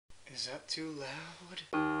Is that too loud?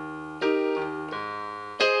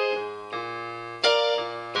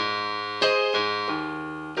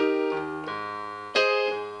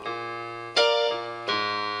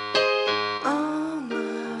 All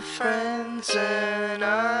my friends and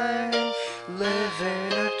I live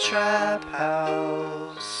in a trap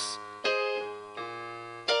house.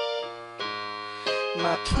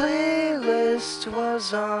 My playlist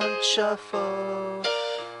was on shuffle,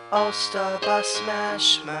 All Star by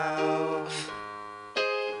Smash Mouth.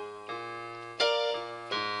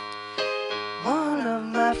 One of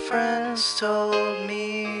my friends told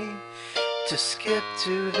me to skip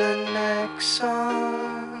to the next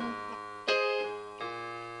song,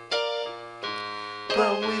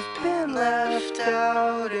 but we've been left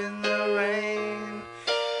out in the rain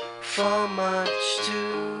for much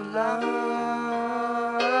too long.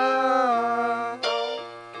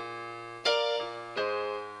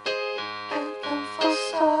 Anthem for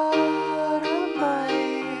Sodomites,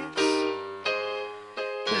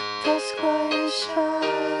 the dusk light is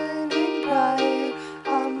shining bright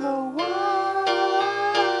on the wall,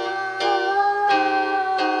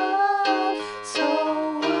 so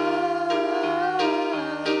white.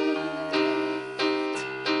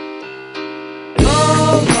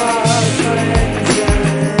 All my friends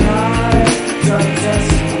and I drive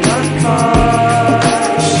Tesla cars.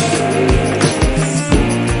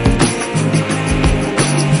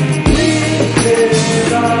 We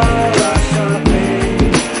did all our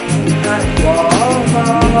shopping at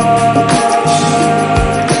Walmart.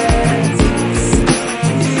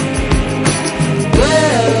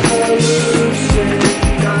 Revolution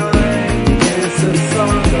 9 is a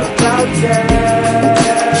song about death.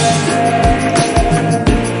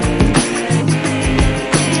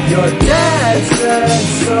 Your dad said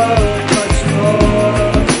so much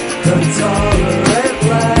more than tolerant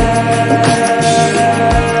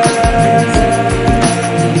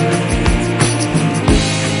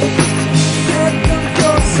Anthem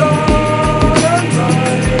for Sodomites,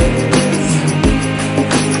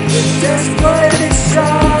 the desk light is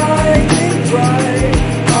shining bright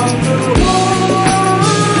on the wall,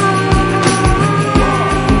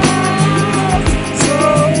 so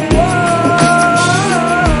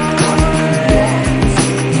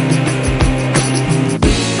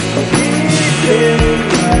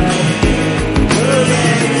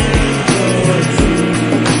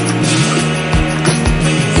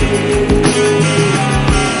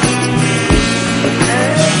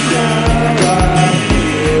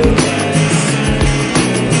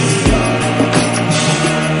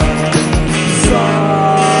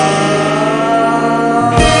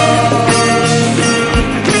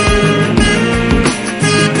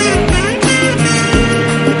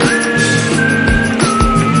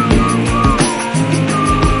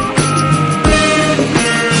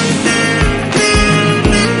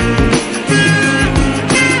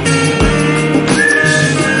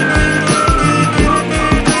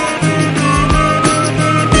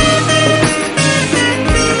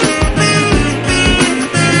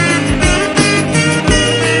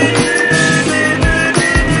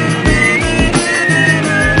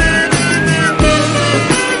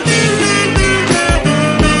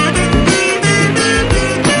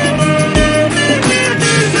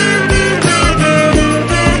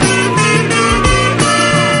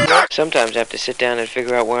Sometimes I have to sit down and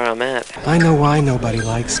figure out where I'm at. I know why nobody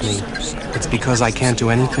likes me. It's because I can't do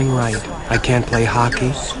anything right. I can't play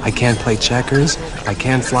hockey. I can't play checkers. I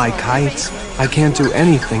can't fly kites. I can't do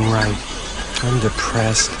anything right. I'm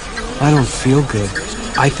depressed. I don't feel good.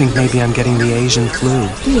 I think maybe I'm getting the Asian flu.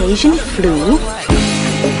 The Asian flu?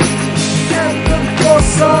 Anthem for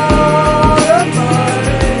Sodomites,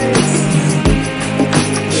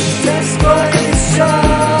 the desk light is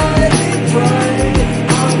shining bright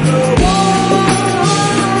on the wall,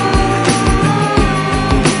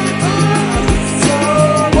 so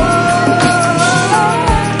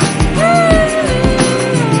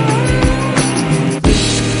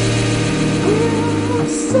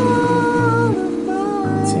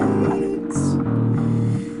Sodomites,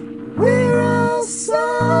 we're all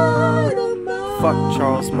Sodomites. Fuck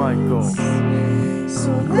Charles Michael.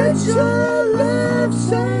 So let your love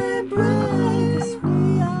shine bright.